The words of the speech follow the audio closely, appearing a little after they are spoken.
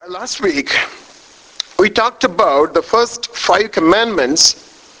Last week, we talked about the first 5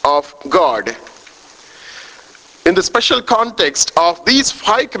 commandments of God. In the special context of these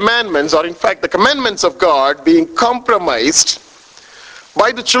 5 commandments, or in fact the commandments of God being compromised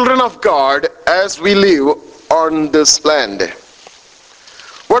by the children of God as we live on this land.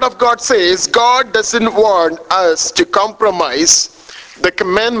 Word of God says God doesn't want us to compromise the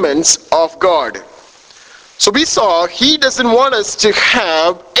commandments of God. So we saw he doesn't want us to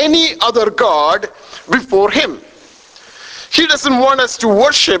have any other God before him. He doesn't want us to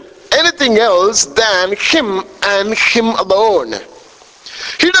worship anything else than him and him alone.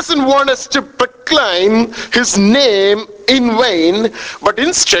 He doesn't want us to proclaim his name in vain, but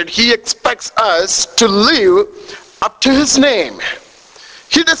instead he expects us to live up to his name.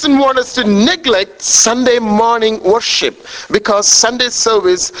 He doesn't want us to neglect Sunday morning worship, because Sunday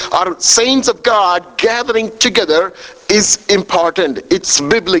service, or saints of God gathering together, is important. It's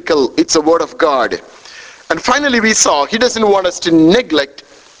biblical. It's a word of God. And finally we saw he doesn't want us to neglect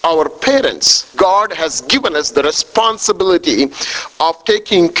our parents. God has given us the responsibility of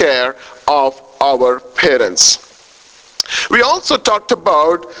taking care of our parents. We also talked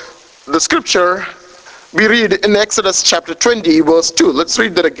about the scripture we read in Exodus chapter 20 verse 2. Let's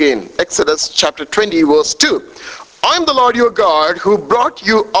read that again. Exodus chapter 20 verse 2. I am the Lord your God who brought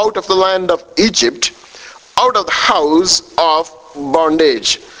you out of the land of Egypt, out of the house of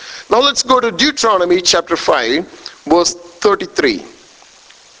bondage. Now let's go to Deuteronomy chapter 5 verse 33.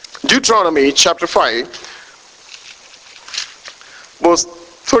 Deuteronomy chapter 5 verse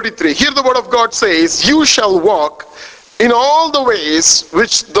 33. Here the word of God says, you shall walk in all the ways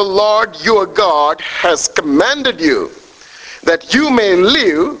which the Lord your God has commanded you, that you may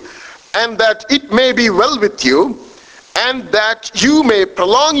live, and that it may be well with you, and that you may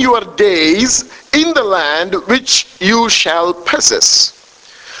prolong your days in the land which you shall possess.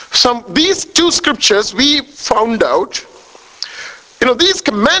 These two scriptures we found out, these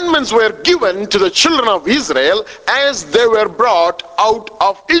commandments were given to the children of Israel as they were brought out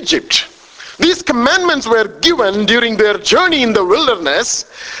of Egypt. These commandments were given during their journey in the wilderness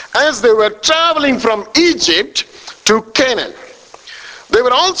as they were traveling from Egypt to Canaan. They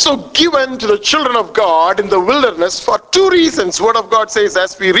were also given to the children of God in the wilderness for 2 reasons. Word of God says,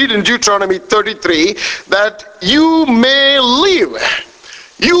 as we read in Deuteronomy 33, that you may live.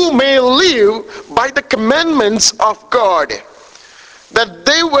 You may live by the commandments of God. That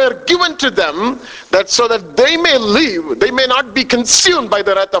they were given to them so that they may live. They may not be consumed by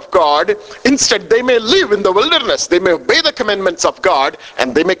the wrath of God. Instead, they may live in the wilderness. They may obey the commandments of God,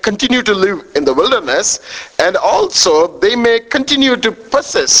 and they may continue to live in the wilderness. And also, they may continue to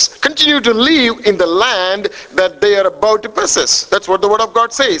live in the land that they are about to possess. That's what the word of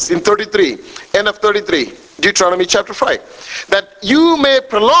God says in 33, end of 33. Deuteronomy chapter 5. That you may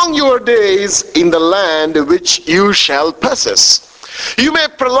prolong your days in the land which you shall possess. You may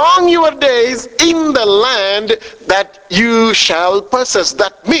prolong your days in the land that you shall possess.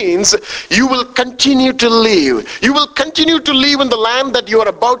 That means you will continue to live. You will continue to live in the land that you are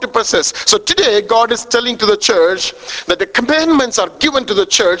about to possess. So today God is telling to the church that the commandments are given to the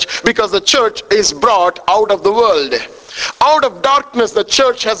church because the church is brought out of the world. Out of darkness the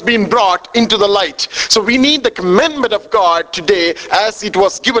church has been brought into the light. So we need the commandment of God today as it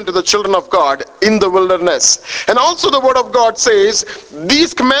was given to the children of God in the wilderness. And also the word of God says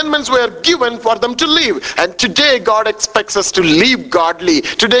these commandments were given for them to live. And today God expects us to live godly.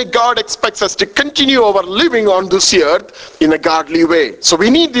 Today God expects us to continue our living on this earth in a godly way. So we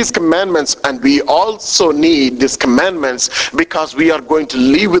need these commandments, and we also need these commandments because we are going to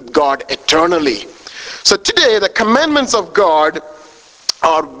live with God eternally. So today the commandments of God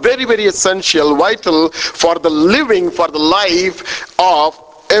are very, very essential, vital for the living, for the life of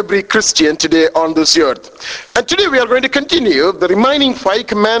every Christian today on this earth. And today we are going to continue the remaining 5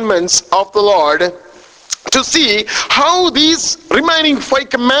 commandments of the Lord to see how these remaining 5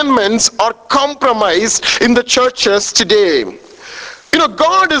 commandments are compromised in the churches today.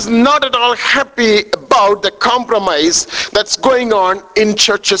 God is not at all happy about the compromise that's going on in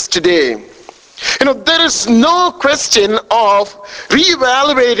churches today. There is no question of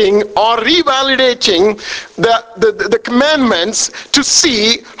reevaluating or revalidating the commandments to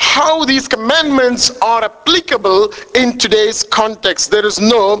see how these commandments are applicable in today's context. There is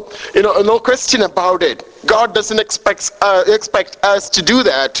no question about it. God doesn't expect us to do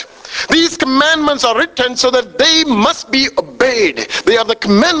that. These commandments are written so that they must be obeyed. They are the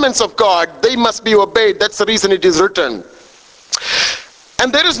commandments of God. They must be obeyed. That's the reason it is written.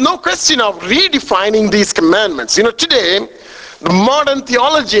 And there is no question of redefining these commandments. Today, the modern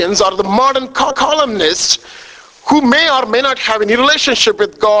theologians or the modern columnists who may or may not have any relationship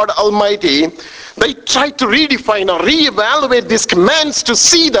with God Almighty, they try to redefine or reevaluate these commands to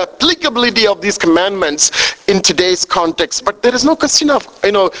see the applicability of these commandments in today's context. But there is no question of,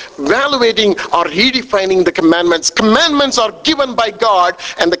 evaluating or redefining the commandments. Commandments are given by God,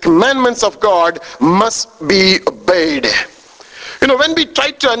 and the commandments of God must be obeyed. When we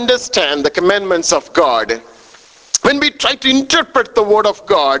try to understand the commandments of God, when we try to interpret the word of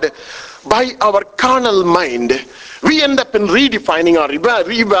God by our carnal mind, we end up in redefining or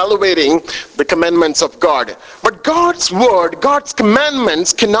reevaluating the commandments of God. But God's word, God's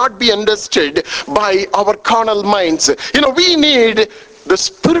commandments cannot be understood by our carnal minds. We need the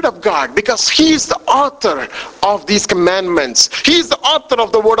Spirit of God, because He is the author of these commandments. He is the author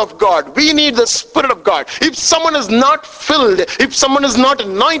of the Word of God. We need the Spirit of God. If someone is not filled, if someone is not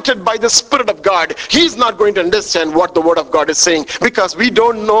anointed by the Spirit of God, he's not going to understand what the Word of God is saying, because we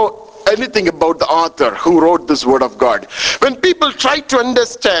don't know anything about the author who wrote this word of God. When people try to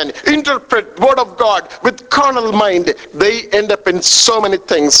understand, interpret word of God with carnal mind, they end up in so many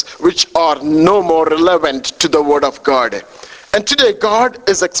things which are no more relevant to the word of God. And today God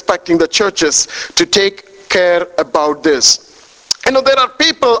is expecting the churches to take care about this. There are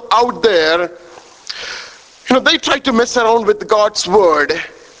people out there, they try to mess around with God's word.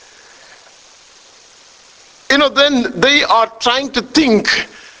 Then they are trying to think,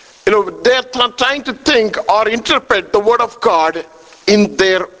 they are trying to think or interpret the word of God in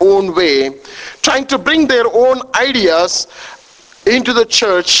their own way, trying to bring their own ideas into the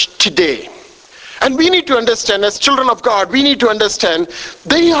church today. And we need to understand, as children of God, we need to understand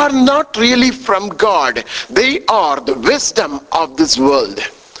they are not really from God. They are the wisdom of this world.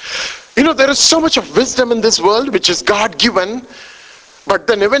 There is so much of wisdom in this world which is God given, but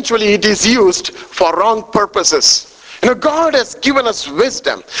then eventually it is used for wrong purposes. God has given us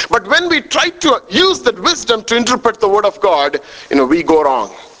wisdom, but when we try to use that wisdom to interpret the word of God, we go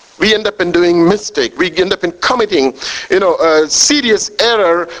wrong. We end up in doing mistake. We end up in committing, a serious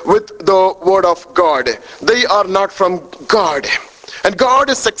error with the word of God. They are not from God. And God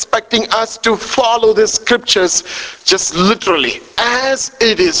is expecting us to follow the scriptures just literally as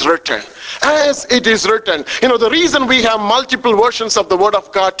it is written. As it is written. The reason we have multiple versions of the word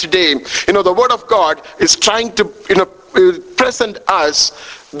of God today, the word of God is trying to, present us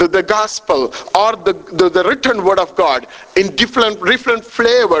the gospel or the written word of God in different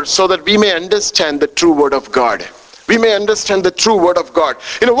flavors, so that we may understand the true word of God. We may understand the true word of God.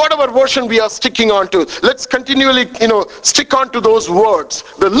 Whatever version we are sticking on to, let's continually, stick on to those words.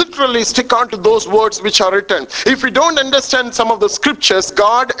 Literally stick on to those words which are written. If we don't understand some of the scriptures,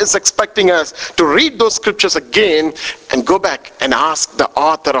 God is expecting us to read those scriptures again and go back and ask the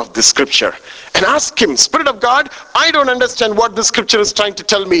author of the scripture. And ask him, Spirit of God, I don't understand what the scripture is trying to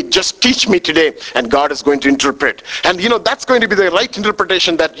tell me. Just teach me today. And God is going to interpret. And that's going to be the right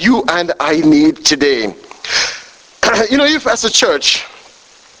interpretation that you and I need today. If as a church,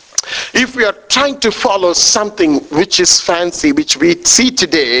 if we are trying to follow something which is fancy, which we see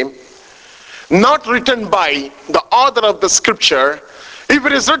today, not written by the author of the scripture, if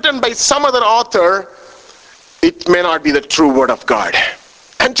it is written by some other author, it may not be the true word of God.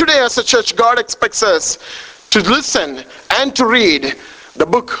 And today as a church, God expects us to listen and to read the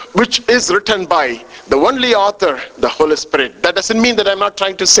book which is written by the only author, the Holy Spirit. That doesn't mean that I'm not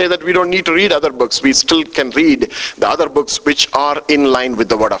trying to say that we don't need to read other books. We still can read the other books which are in line with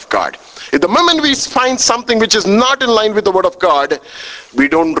the Word of God. If the moment we find something which is not in line with the Word of God, we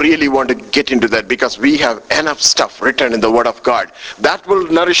don't really want to get into that, because we have enough stuff written in the Word of God that will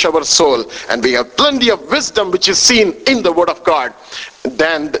nourish our soul, and we have plenty of wisdom which is seen in the Word of God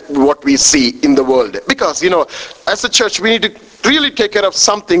than what we see in the world. Because as a church, we need to really take care of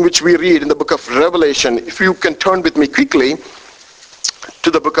something which we read in the book of Revelation. If you can turn with me quickly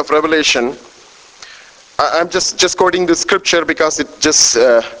to the book of Revelation. I'm just quoting the scripture because it just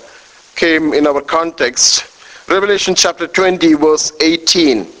came in our context. Revelation chapter 20 verse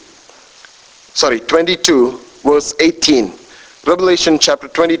 18. Sorry, 22 verse 18. Revelation chapter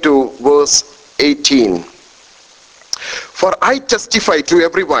 22 verse 18. For I testify to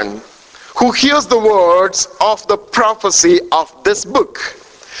everyone who hears the words of the prophecy of this book.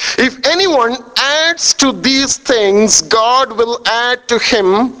 If anyone adds to these things, God will add to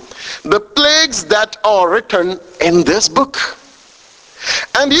him the plagues that are written in this book.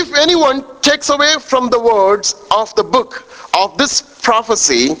 And if anyone takes away from the words of the book of this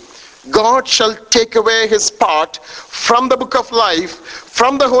prophecy, God shall take away his part from the book of life,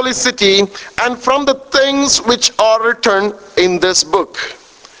 from the holy city, and from the things which are written in this book.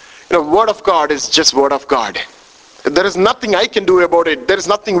 Word of God is just word of God. There is nothing I can do about it. There is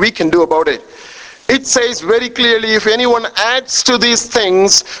nothing we can do about it. It says very clearly, if anyone adds to these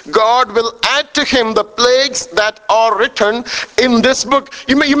things, God will add to him the plagues that are written in this book.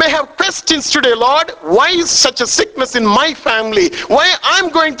 You may have questions today, Lord. Why is such a sickness in my family? Why I'm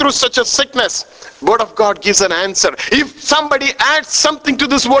going through such a sickness? Word of God gives an answer. If somebody adds something to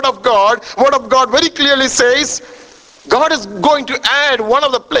this Word of God very clearly says, God is going to add one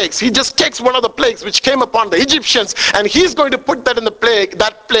of the plagues. He just takes one of the plagues which came upon the Egyptians, and he's going to put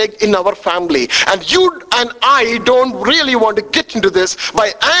that plague in our family. And you and I don't really want to get into this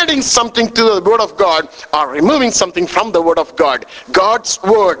by adding something to the Word of God or removing something from the Word of God. God's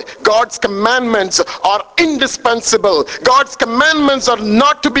Word, God's commandments are indispensable. God's commandments are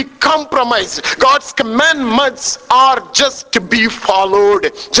not to be compromised. God's commandments are just to be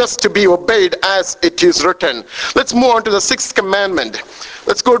followed, just to be obeyed as it is written. Let's move on to the sixth commandment.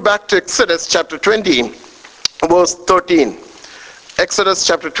 Let's go back to Exodus chapter 20, verse 13. Exodus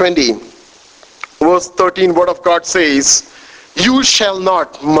chapter 20, verse 13, Word of God says, you shall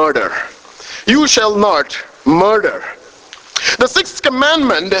not murder. You shall not murder. The sixth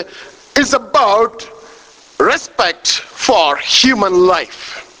commandment is about respect for human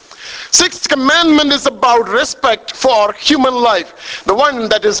life. Sixth commandment is about respect for human life, the one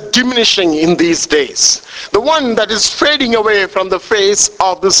that is diminishing in these days, the one that is fading away from the face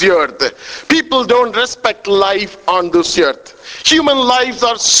of this earth. People don't respect life on this earth. Human lives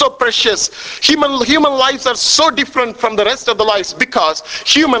are so precious. Human lives are so different from the rest of the lives, because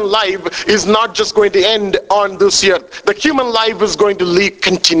human life is not just going to end on this earth. The human life is going to live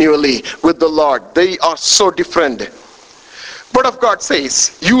continually with the Lord. They are so different. Word of God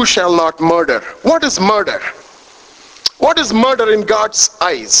says, you shall not murder. What is murder? What is murder in God's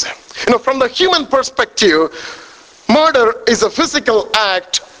eyes? From the human perspective, murder is a physical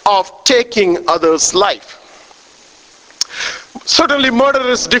act of taking others' life. Certainly murder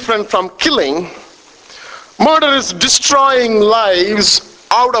is different from killing. Murder is destroying lives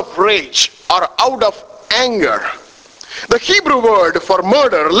out of rage or out of anger. The Hebrew word for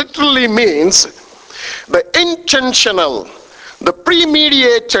murder literally means the intentional, the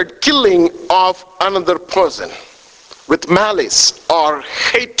premeditated killing of another person with malice or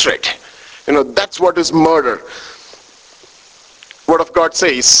hatred. That's what is murder. Word of God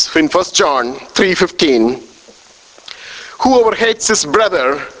says in 1 John 3:15, whoever hates his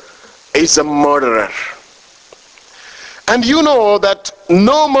brother is a murderer. And you know that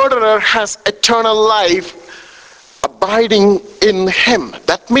no murderer has eternal life abiding in him.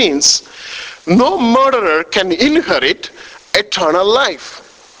 That means no murderer can inherit eternal life.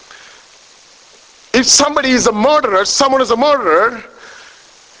 If somebody is a murderer, someone is a murderer,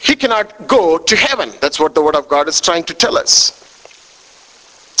 he cannot go to heaven. That's what the Word of God is trying to tell us.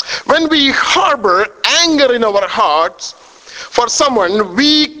 When we harbor anger in our hearts for someone,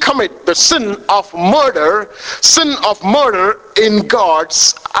 we commit the sin of murder in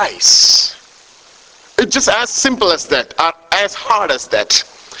God's eyes. It's just as simple as that, or as hard as that.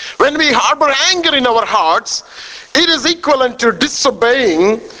 When we harbor anger in our hearts, it is equivalent to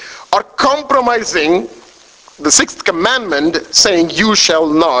disobeying or compromising the sixth commandment, saying you shall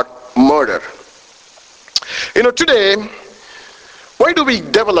not murder. Today, why do we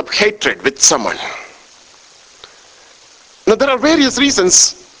develop hatred with someone? There are various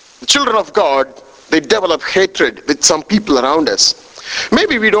reasons. The children of God, they develop hatred with some people around us.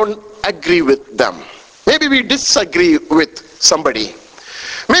 Maybe we don't agree with them. Maybe we disagree with somebody.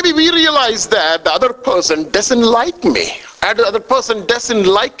 Maybe we realize that the other person doesn't like me, and the other person doesn't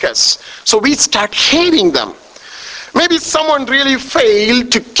like us, so we start hating them. Maybe someone really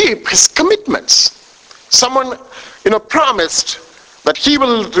failed to keep his commitments. Someone, promised that he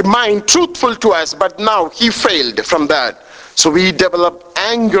will remain truthful to us, but now he failed from that. So we develop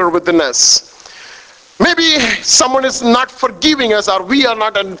anger within us. Maybe someone is not forgiving us, or we are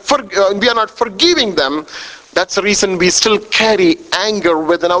not forgiving them. That's the reason we still carry anger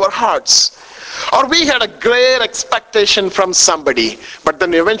within our hearts. Or we had a great expectation from somebody, but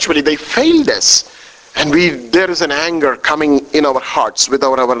then eventually they failed us, and there is an anger coming in our hearts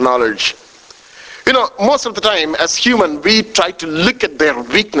without our knowledge. Most of the time as human, we try to look at their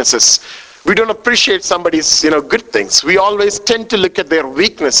weaknesses. We don't appreciate somebody's good things. We always tend to look at their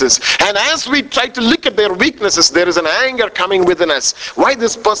weaknesses, and as we try to look at their weaknesses, there is an anger coming within us. Why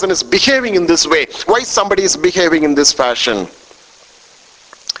this person is behaving in this way? Why somebody is behaving in this fashion?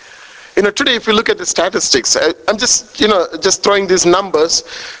 Today, if you look at the statistics, I'm just throwing these numbers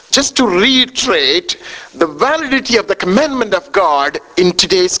just to reiterate the validity of the commandment of God in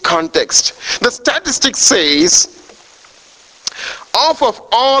today's context. The statistics says, of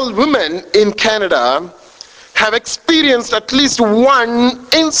all women in Canada have experienced at least one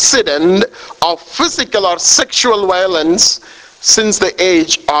incident of physical or sexual violence since the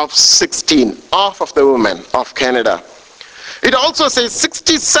age of 16. Half of the women of Canada. It also says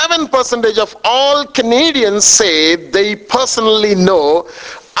 67% of all Canadians say they personally know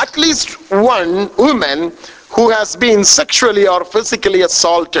at least one woman who has been sexually or physically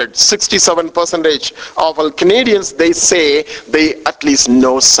assaulted. 67% of all Canadians, they say they at least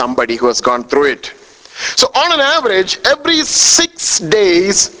know somebody who has gone through it. So on an average, every 6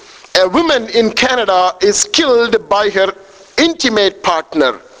 days, a woman in Canada is killed by her intimate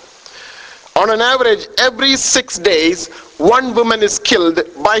partner. On an average, every 6 days, one woman is killed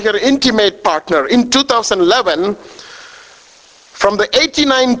by her intimate partner. In 2011, from the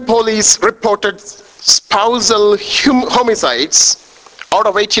 89 police reported spousal homicides, out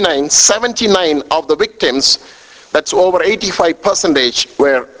of 89, 79 of the victims, that's over 85%,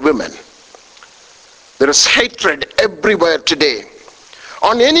 were women. There is hatred everywhere today.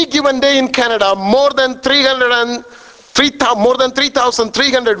 On any given day in Canada, more than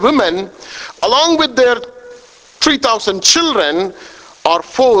 3,300 women, along with their 3,000 children, are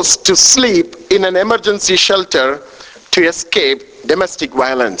forced to sleep in an emergency shelter to escape domestic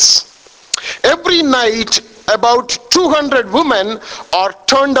violence. Every night, about 200 women are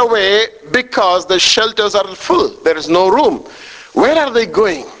turned away because the shelters are full. There is no room. Where are they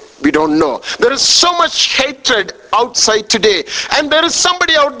going? We don't know. There is so much hatred outside today, and there is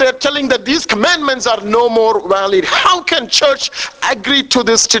somebody out there telling that these commandments are no more valid. How can church agree to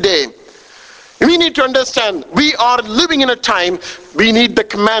this today? We need to understand, we are living in a time we need the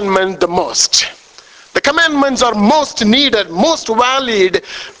commandment the most. The commandments are most needed, most valid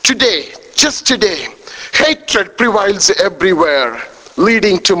today, just today. Hatred prevails everywhere,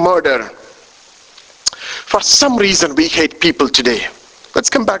 leading to murder. For some reason, we hate people today. Let's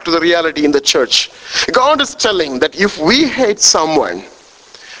come back to the reality in the church. God is telling that if we hate someone,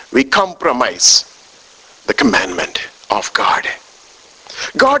 we compromise the commandment of God.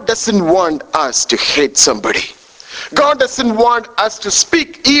 God doesn't want us to hate somebody. God doesn't want us to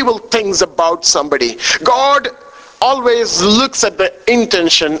speak evil things about somebody. God always looks at the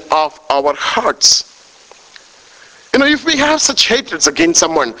intention of our hearts. If we have such hatreds against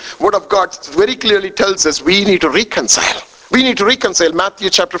someone, Word of God very clearly tells us we need to reconcile. We need to reconcile. Matthew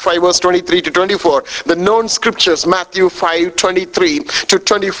chapter 5 verse 23 to 24. The known scriptures, Matthew 5, 23 to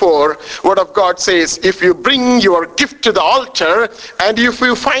 24. Word of God says, if you bring your gift to the altar, and if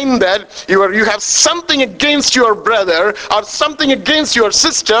you find that you have something against your brother, or something against your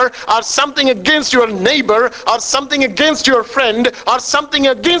sister, or something against your neighbor, or something against your friend, or something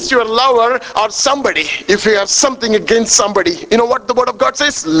against your lover, or somebody, if you have something against somebody, you know what the Word of God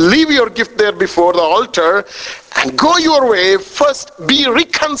says? Leave your gift there before the altar and go your way. First be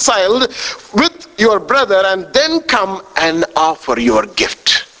reconciled with your brother, and then come and offer your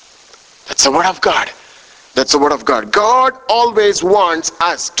gift. That's the Word of God. That's the Word of God. God always wants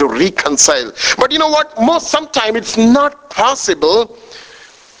us to reconcile. But you know what? Sometimes it's not possible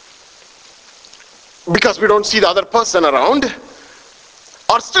because we don't see the other person around,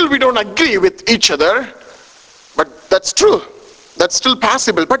 or still we don't agree with each other. But that's true. That's still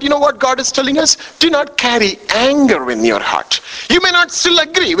possible. But you know what God is telling us? Do not carry anger in your heart. You may not still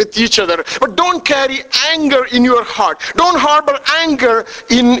agree with each other, but don't carry anger in your heart. Don't harbor anger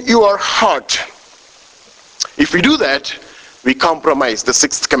in your heart. If we do that, we compromise the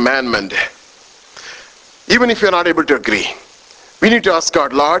sixth commandment. Even if you're not able to agree, we need to ask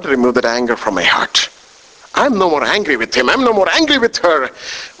God, Lord, remove that anger from my heart. I'm no more angry with him. I'm no more angry with her.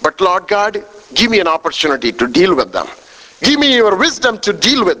 But Lord God, give me an opportunity to deal with them. Give me your wisdom to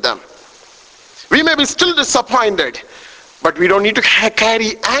deal with them. We may be still disappointed, but we don't need to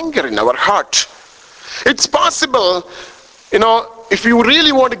carry anger in our heart. It's possible, if you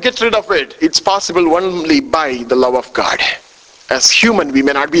really want to get rid of it, it's possible only by the love of God. As human, we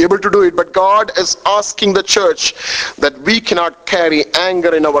may not be able to do it, but God is asking the church that we cannot carry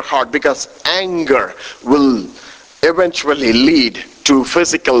anger in our heart, because anger will eventually lead to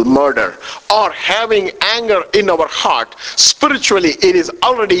physical murder. Or having anger in our heart, spiritually it is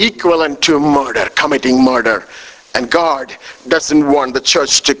already equivalent to murder, committing murder. And God doesn't want the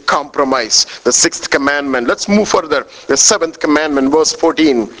church to compromise the sixth commandment. Let's move further. The seventh commandment, verse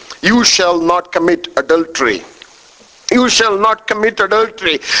 14. You shall not commit adultery. You shall not commit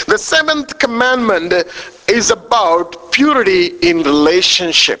adultery. The seventh commandment is about purity in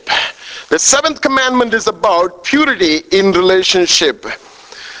relationship. The seventh commandment is about purity in relationship.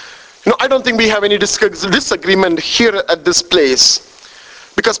 I don't think we have any disagreement here at this place,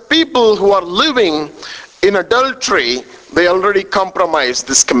 because people who are living in adultery, They already compromised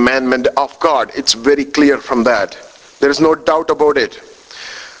this commandment of God. It's very clear from that. There is no doubt about it.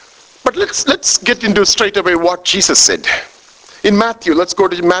 But let's get into straight away what Jesus said. In Matthew, let's go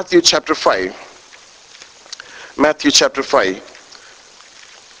to Matthew chapter 5. Matthew chapter 5,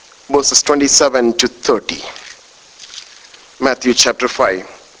 verses 27 to 30. Matthew chapter 5,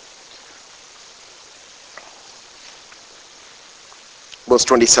 verse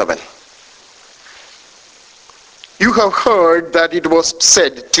 27. You have heard that it was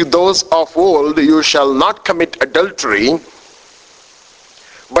said to those of old, you shall not commit adultery.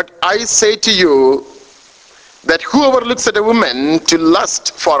 But I say to you that whoever looks at a woman to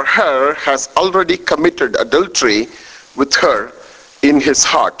lust for her has already committed adultery with her in his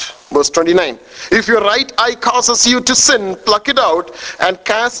heart. Verse 29. If your right eye causes you to sin, pluck it out and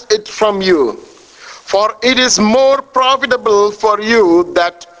cast it from you. For it is more profitable for you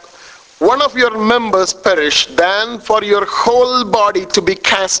that one of your members perish than for your whole body to be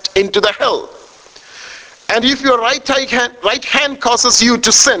cast into the hell. And if your right hand causes you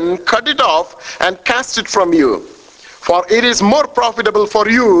to sin, cut it off and cast it from you. For it is more profitable for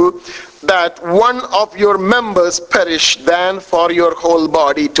you that one of your members perish than for your whole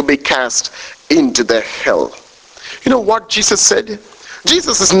body to be cast into the hell. You know what Jesus said?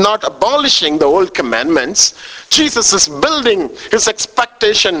 Jesus is not abolishing the old commandments. Jesus is building his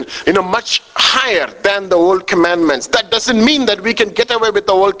expectation, much higher than the old commandments. That doesn't mean that we can get away with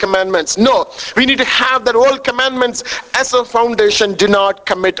the old commandments. No, we need to have that old commandments as a foundation. Do not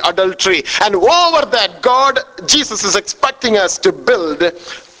commit adultery. And over that, Jesus is expecting us to build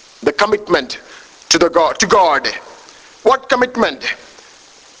the commitment to God. What commitment?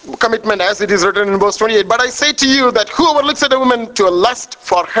 Commitment as it is written in verse 28. But I say to you that whoever looks at a woman to a lust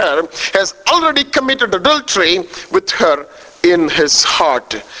for her has already committed adultery with her in his heart.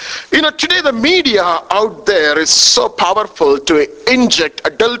 Today the media out there is so powerful to inject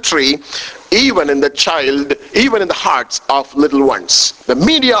adultery even in the hearts of little ones. The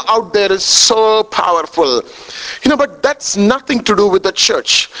media out there is so powerful. But that's nothing to do with the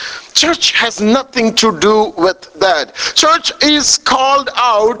church. Church has nothing to do with that. Church is called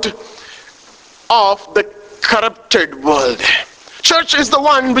out of the corrupted world. Church is the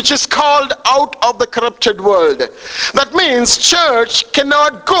one which is called out of the corrupted world. That means church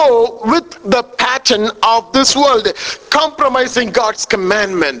cannot go with the pattern of this world, compromising God's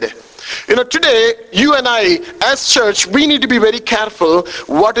commandment. Today, you and I, as church, we need to be very careful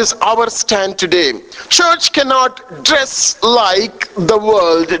what is our stand today. Church cannot dress like the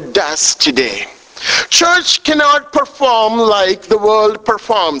world does today. Church cannot perform like the world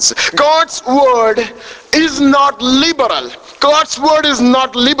performs. God's word is not liberal. God's word is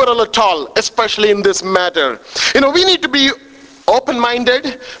not liberal at all, especially in this matter. We need to be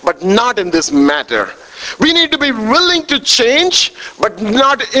open-minded, but not in this matter. We need to be willing to change, but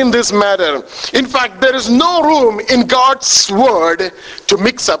not in this matter. In fact, there is no room in God's word to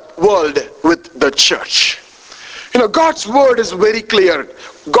mix up world with the church. God's word is very clear.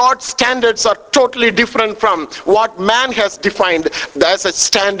 God's standards are totally different from what man has defined as a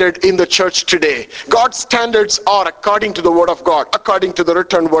standard in the church today. God's standards are according to the word of God, according to the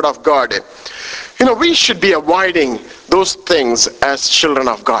written word of God. We should be avoiding those things as children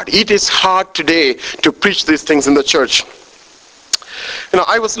of God. It is hard today to preach these things in the church.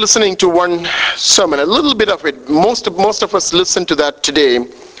 I was listening to one sermon, a little bit of it. Most of us listen to that today. And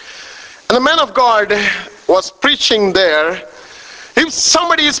the man of God was preaching there. If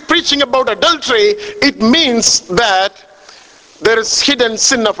somebody is preaching about adultery, it means that there is hidden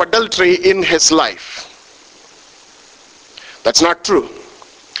sin of adultery in his life. That's not true.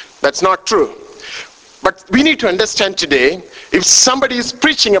 That's not true. But we need to understand today, if somebody is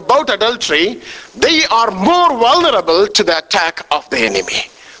preaching about adultery, they are more vulnerable to the attack of the enemy.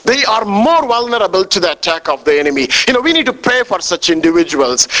 They are more vulnerable to the attack of the enemy. We need to pray for such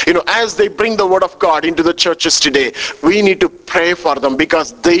individuals. As they bring the word of God into the churches today, we need to pray for them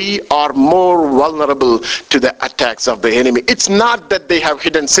because they are more vulnerable to the attacks of the enemy. It's not that they have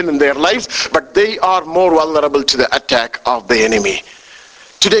hidden sin in their lives, but they are more vulnerable to the attack of the enemy.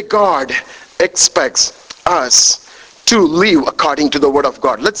 Today, God expects us to live according to the word of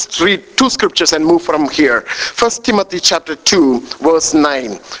God. Let's read two scriptures and move from here. 1 Timothy chapter 2 verse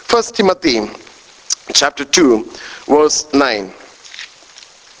 9. 1 Timothy chapter 2 verse 9.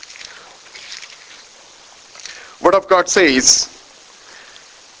 Word of God says,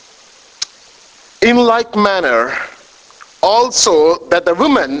 in like manner also that the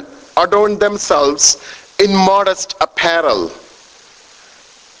women adorn themselves in modest apparel,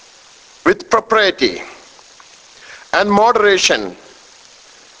 with propriety and moderation,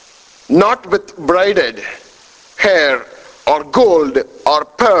 not with braided hair or gold or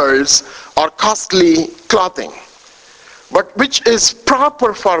pearls or costly clothing, but which is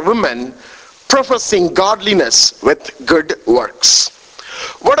proper for women professing godliness with good works.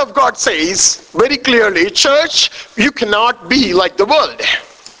 Word of God says very clearly, church, you cannot be like the world.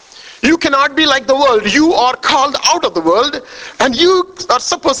 You cannot be like the world. You are called out of the world, and you are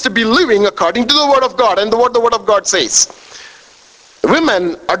supposed to be living according to the Word of God. And what the Word of God says,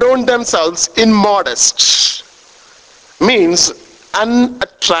 women adorn themselves in modest, means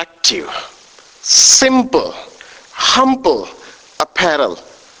unattractive, simple, humble apparel,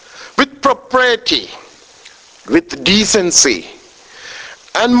 with propriety, with decency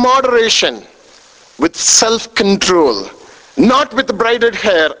and moderation, with self-control, not with braided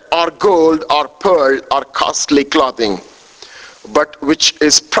hair or gold or pearl or costly clothing, but which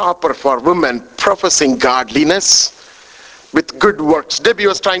is proper for women professing godliness with good works. Debbie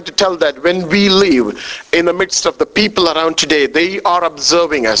was trying to tell that when we live in the midst of the people around today, they are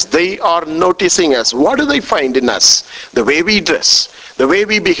observing us, they are noticing us. What do they find in us? The way we dress, the way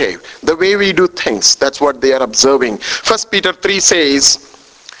we behave, the way we do things. That's what they are observing. 1 Peter 3 says,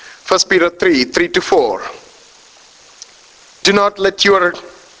 1 Peter 3, 3-4, do not let your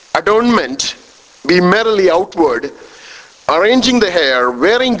adornment be merely outward, arranging the hair,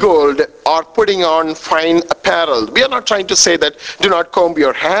 wearing gold, or putting on fine apparel. We are not trying to say that do not comb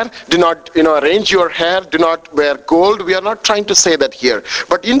your hair, do not arrange your hair, do not wear gold. We are not trying to say that here.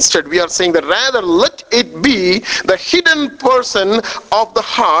 But instead we are saying that rather let it be the hidden person of the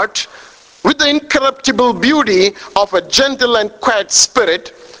heart with the incorruptible beauty of a gentle and quiet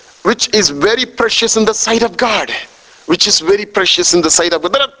spirit, which is very precious in the sight of God. Which is very precious in the sight of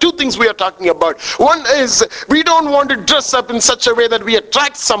God. There are two things we are talking about. One is we don't want to dress up in such a way that we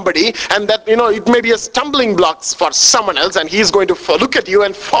attract somebody and that it may be a stumbling block for someone else and he's going to look at you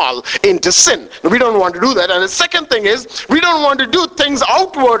and fall into sin. We don't want to do that. And the second thing is we don't want to do things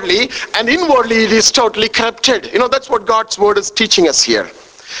outwardly and inwardly it is totally corrupted. That's what God's word is teaching us here.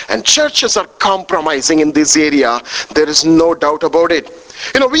 And churches are compromising in this area. There is no doubt about it.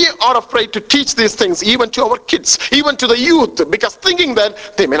 We are afraid to teach these things even to our kids, even to the youth, because thinking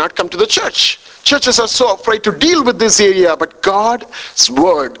that they may not come to the church. Churches are so afraid to deal with this area, but God's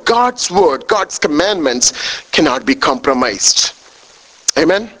word, God's commandments cannot be compromised.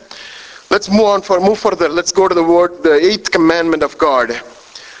 Amen. Let's move further. Let's go to the word, the eighth commandment of God.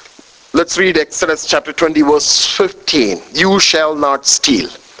 Let's read Exodus chapter 20, verse 15. You shall not steal.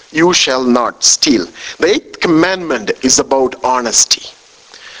 You shall not steal. The eighth commandment is about honesty.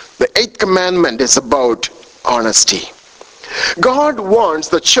 The eighth commandment is about honesty. God wants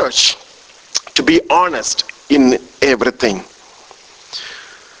the church to be honest in everything.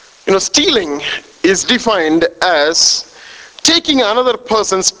 Stealing is defined as taking another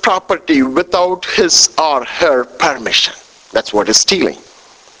person's property without his or her permission. That's what is stealing.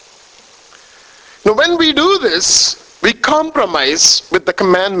 Now, when we do this, we compromise with the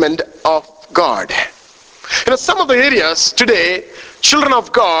commandment of God. Some of the areas today, children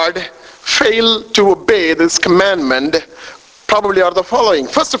of God fail to obey this commandment probably are the following.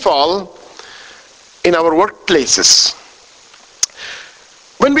 First of all, in our workplaces.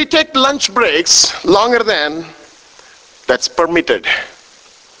 When we take lunch breaks longer than that's permitted.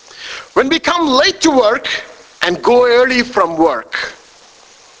 When we come late to work and go early from work,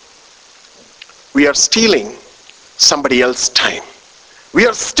 we are stealing somebody else's time. We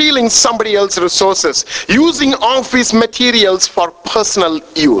are stealing somebody else's resources, using office materials for personal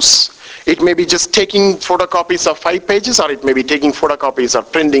use. It may be just taking photocopies of 5 pages, or it may be taking photocopies or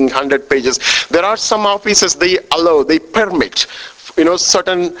printing 100 pages. There are some offices they permit,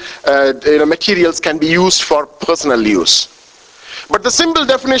 certain materials can be used for personal use. But the simple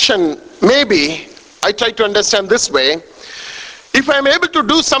definition may be, I try to understand this way, if I'm able to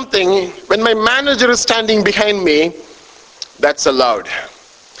do something when my manager is standing behind me, that's allowed.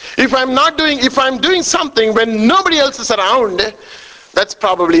 If I'm doing something when nobody else is around, that's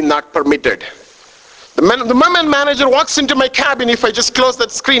probably not permitted. The moment manager walks into my cabin, if I just close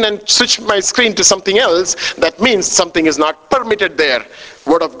that screen and switch my screen to something else, that means something is not permitted there.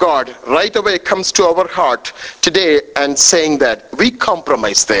 Word of God right away comes to our heart today and saying that we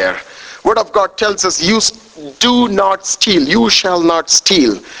compromise there. Word of God tells us, you do not steal, you shall not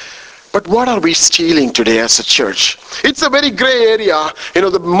steal. But what are we stealing today as a church? It's a very gray area,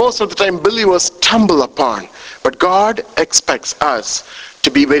 most of the time believers stumble upon. But God expects us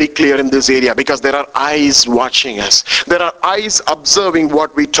to be very clear in this area because there are eyes watching us. There are eyes observing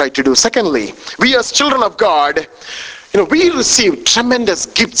what we try to do. Secondly, we as children of God, we receive tremendous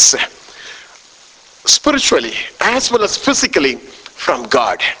gifts spiritually as well as physically from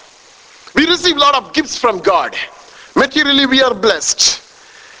God. We receive a lot of gifts from God. Materially we are blessed.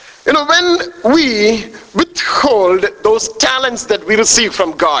 When we withhold those talents that we receive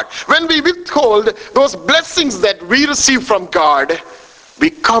from God, when we withhold those blessings that we receive from God, we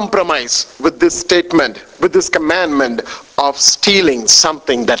compromise with this statement, with this commandment of stealing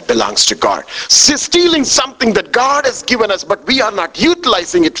something that belongs to God. Stealing something that God has given us, but we are not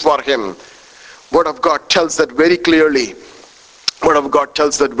utilizing it for Him. Word of God tells that very clearly. Word of God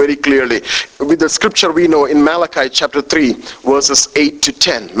tells that very clearly. With the scripture we know in Malachi chapter 3, verses 8 to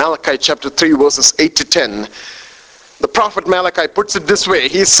 10. Malachi chapter 3, verses 8 to 10. The prophet Malachi puts it this way.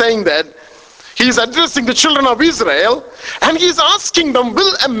 He is saying that he is addressing the children of Israel, and he is asking them,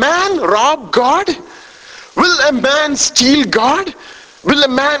 will a man rob God? Will a man steal God? Will a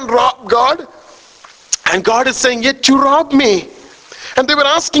man rob God? And God is saying, yet you rob me. And they were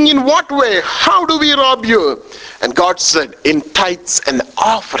asking, in what way? How do we rob you? And God said, in tithes and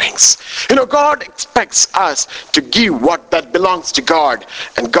offerings. God expects us to give what that belongs to God.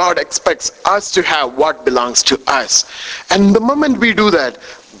 And God expects us to have what belongs to us. And the moment we do that,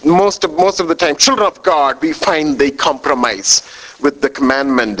 most of the time, children of God, we find they compromise with the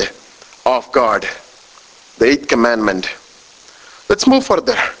commandment of God. The 8th commandment. Let's move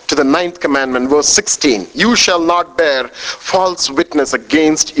further to the 9th commandment, verse 16. You shall not bear false witness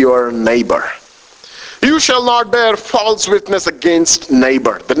against your neighbor. You shall not bear false witness against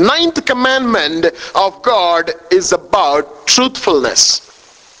neighbor. The 9th commandment of God is about truthfulness.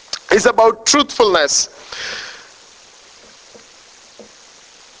 It's about truthfulness.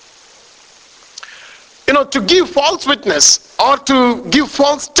 To give false witness or to give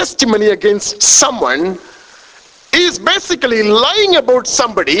false testimony against someone is basically lying about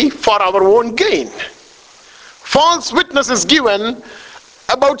somebody for our own gain. False witness is given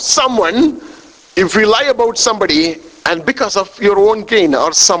about someone if we lie about somebody and because of your own gain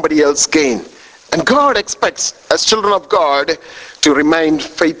or somebody else's gain. And God expects, as children of God, to remain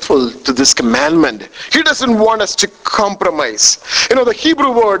faithful to this commandment. He doesn't want us to compromise. The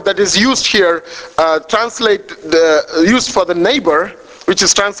Hebrew word that is used here, used for the neighbor, which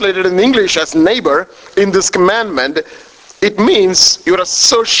is translated in English as neighbor, in this commandment, it means your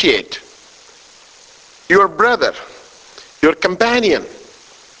associate, your brother, your companion,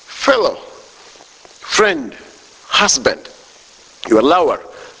 fellow, friend, husband, your lover,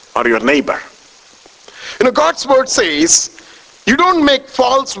 or your neighbor. God's word says, you don't make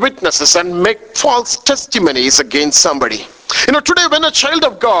false witnesses and make false testimonies against somebody. Today when a child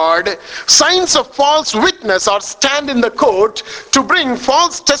of God signs a false witness or stand in the court to bring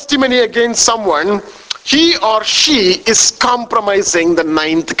false testimony against someone, he or she is compromising the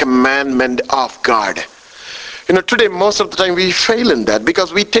 9th commandment of God. Today most of the time we fail in that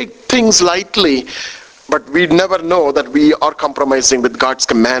because we take things lightly, but we never know that we are compromising with God's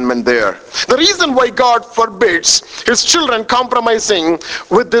commandment there. The reason why God forbids his children compromising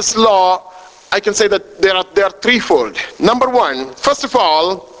with this law, I can say that they are threefold. Number one, first of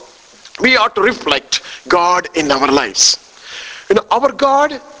all, we are to reflect God in our lives. Our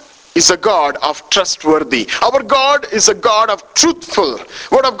God is a God of trustworthy. Our God is a God of truthful.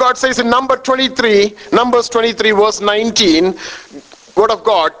 Word of God says in Numbers 23 verse 19, Word of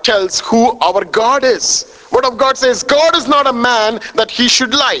God tells who our God is. Word of God says, God is not a man that he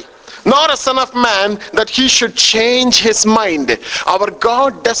should lie, nor a son of man that he should change his mind. Our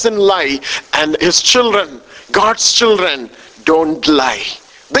God doesn't lie, and his children, God's children, don't lie.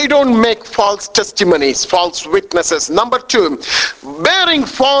 They don't make false testimonies, false witnesses. Number two, bearing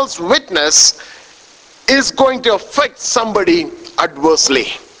false witness is going to affect somebody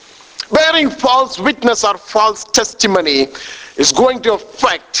adversely. Bearing false witness or false testimony is going to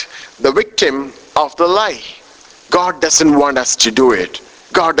affect the victim of the lie. God doesn't want us to do it.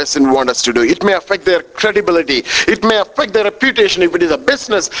 God doesn't want us to do it. It may affect their credibility. It may affect their reputation. If it is a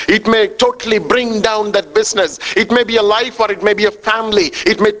business, it may totally bring down that business. It may be a life or it may be a family.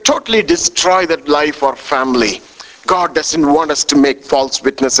 It may totally destroy that life or family. God doesn't want us to make false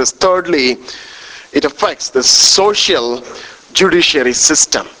witnesses. Thirdly, it affects the social judiciary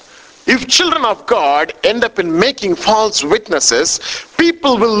system. If children of God end up in making false witnesses,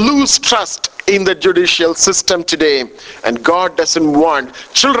 people will lose trust in the judicial system today. And God doesn't want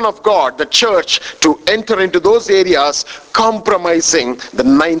children of God, the church, to enter into those areas compromising the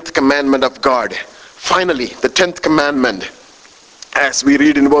 9th commandment of God. Finally, the 10th commandment, as we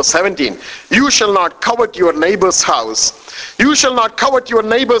read in verse 17, you shall not covet your neighbor's house. You shall not covet your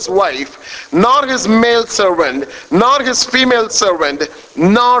neighbor's wife, nor his male servant, nor his female servant,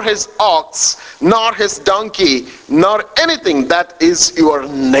 nor his ox, nor his donkey, nor anything that is your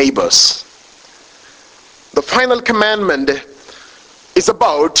neighbor's. The final commandment is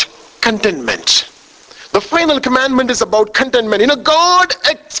about contentment. The final commandment is about contentment. God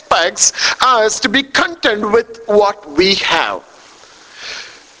expects us to be content with what we have.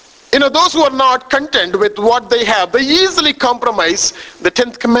 Those who are not content with what they have, they easily compromise the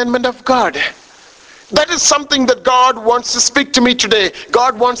 10th commandment of God. That is something that God wants to speak to me today.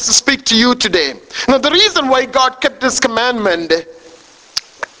 God wants to speak to you today. The reason why God kept this commandment,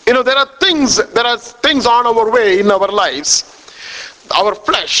 there are things on our way in our lives. Our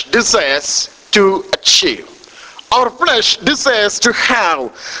flesh desires to achieve. Our flesh desires to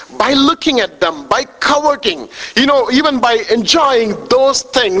have by looking at them, by coveting, even by enjoying those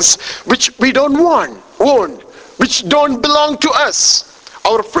things which we don't own, which don't belong to us.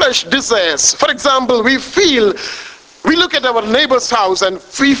 Our flesh desires. For example, we look at our neighbor's house and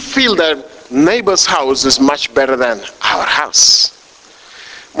we feel that neighbor's house is much better than our house.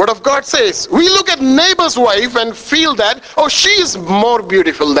 Word of God says, we look at neighbor's wife and feel that, oh, she is more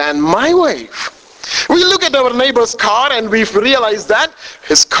beautiful than my wife. We look at our neighbor's car and we realize that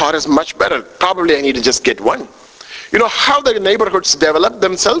his car is much better. Probably I need to just get one. How the neighborhoods develop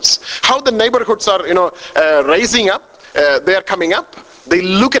themselves, how the neighborhoods are, rising up, they are coming up. They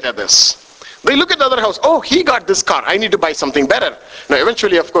look at others. They look at the other house. Oh, he got this car. I need to buy something better. Now,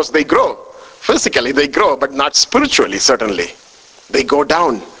 eventually, of course, they grow. Physically, they grow, but not spiritually, certainly. They go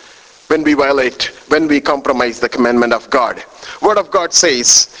down when we compromise the commandment of God. Word of God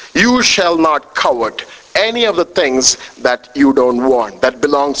says, you shall not covet any of the things that you don't want, that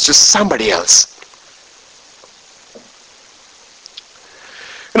belongs to somebody else.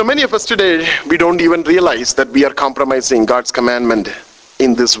 Many of us today, we don't even realize that we are compromising God's commandment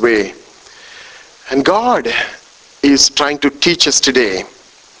in this way. And God is trying to teach us today.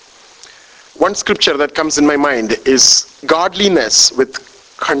 One scripture that comes in my mind is godliness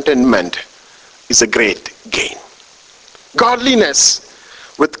with contentment is a great gain. Godliness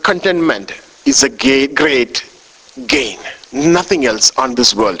with contentment is a great gain. Nothing else on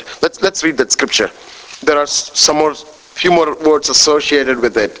this world. Let's read that scripture. There are few more words associated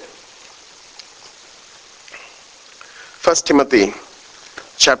with it. 1 Timothy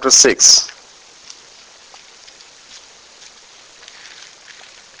chapter 6.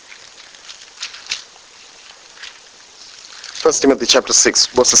 1 Timothy chapter 6,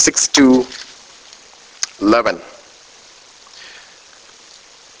 verses 6 to 11.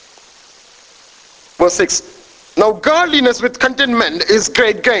 Verse 6. Now godliness with contentment is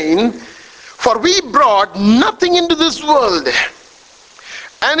great gain, for we brought nothing into this world,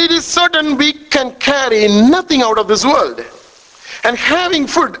 and it is certain we can carry nothing out of this world. And having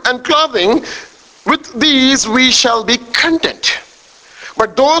food and clothing, with these we shall be content.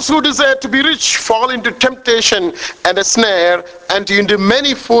 But those who desire to be rich fall into temptation and a snare, and into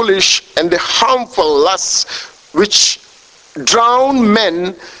many foolish and harmful lusts, which drown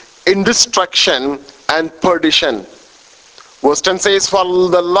men in destruction and perdition. Verse 10 says, for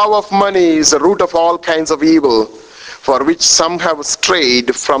the love of money is the root of all kinds of evil, for which some have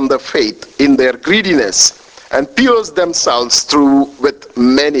strayed from the faith in their greediness, and pierced themselves through with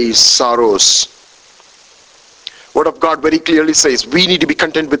many sorrows. Word of God very clearly says we need to be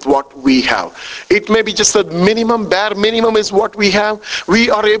content with what we have. It may be just a bare minimum is what we have. We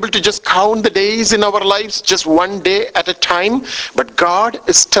are able to just count the days in our lives, just one day at a time. But God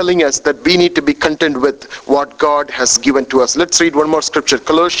is telling us that we need to be content with what God has given to us. Let's read one more scripture.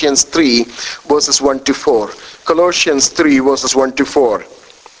 Colossians 3 verses 1 to 4. Colossians 3 verses 1 to 4.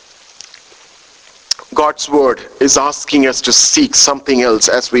 God's word is asking us to seek something else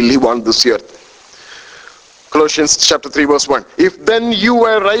as we live on this earth. Colossians chapter 3 verse 1. If then you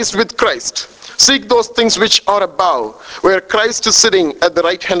were raised with Christ, seek those things which are above, where Christ is sitting at the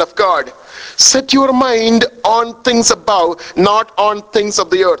right hand of God. Set your mind on things above, not on things of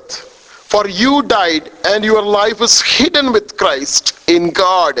the earth. For you died, and your life is hidden with Christ in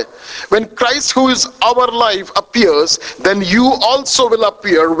God. When Christ, who is our life, appears, then you also will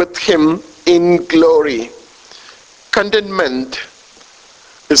appear with him in glory. Contentment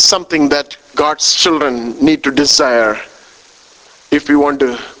is something that God's children need to desire if we want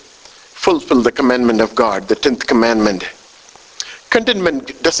to fulfill the commandment of God, the 10th commandment.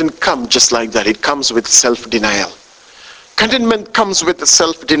 Contentment doesn't come just like that. It comes with self-denial. Contentment comes with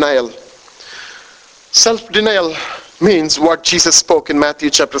self-denial. Self-denial means what Jesus spoke in Matthew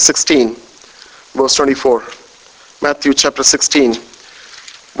chapter 16, verse 24. Matthew chapter 16,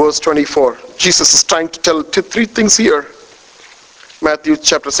 verse 24. Jesus is trying to tell three things here. Matthew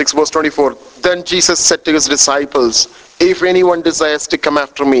chapter 6 verse 24. Then Jesus said to his disciples, if anyone desires to come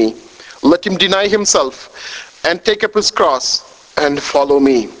after me, let him deny himself and take up his cross and follow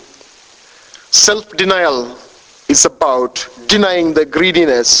me. Self-denial is about denying the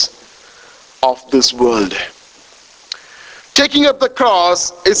greediness of this world. Taking up the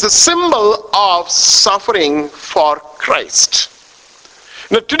cross is a symbol of suffering for Christ.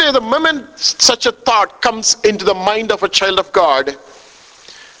 Now today, the moment such a thought comes into the mind of a child of God,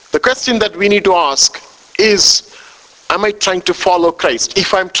 the question that we need to ask is, am I trying to follow Christ?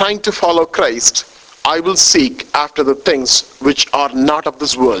 If I'm trying to follow Christ, I will seek after the things which are not of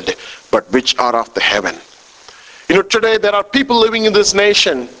this world, but which are of the heaven. Today there are people living in this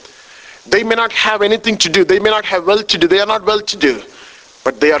nation. They may not have anything to do. They may not have well to do. They are not well to do.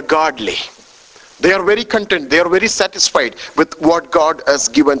 But they are godly. They are very content. They are very satisfied with what God has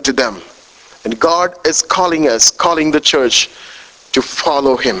given to them. And God is calling us, calling the church to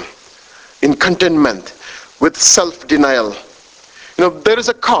follow him in contentment, with self-denial. There is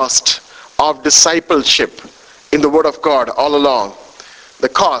a cost of discipleship in the Word of God all along. The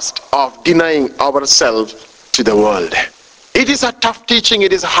cost of denying ourselves to the world. It is a tough teaching,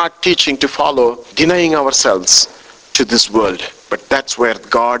 it is a hard teaching to follow, denying ourselves to this world. But that's where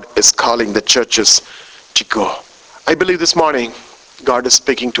God is calling the churches to go. I believe this morning God is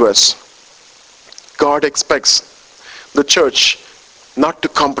speaking to us. God expects the church not to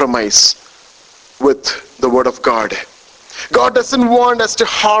compromise with the Word of God. God doesn't want us to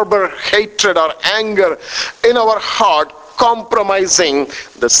harbor hatred or anger in our heart, compromising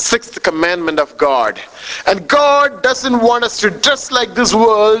the sixth commandment of God. And God doesn't want us to dress like this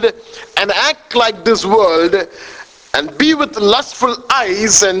world and act like this world and be with lustful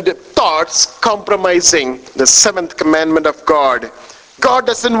eyes and thoughts, compromising the seventh commandment of God. God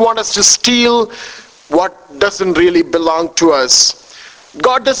doesn't want us to steal what doesn't really belong to us.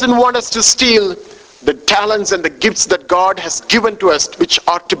 God doesn't want us to steal the talents and the gifts that God has given to us, which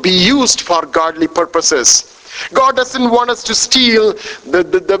are to be used for godly purposes. God doesn't want us to steal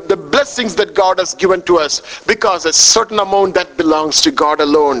the blessings that God has given to us, because a certain amount that belongs to God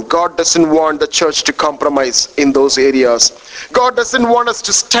alone. God doesn't want the church to compromise in those areas. God doesn't want us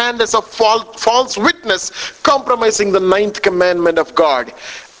to stand as a false witness, compromising the ninth commandment of God.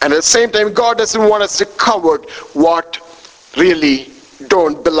 And at the same time, God doesn't want us to covet what really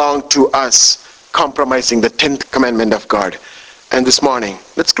don't belong to us, compromising the 10th commandment of God. And this morning,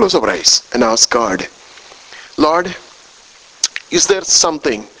 let's close our eyes and ask God, Lord, is there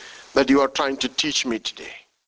something that you are trying to teach me today?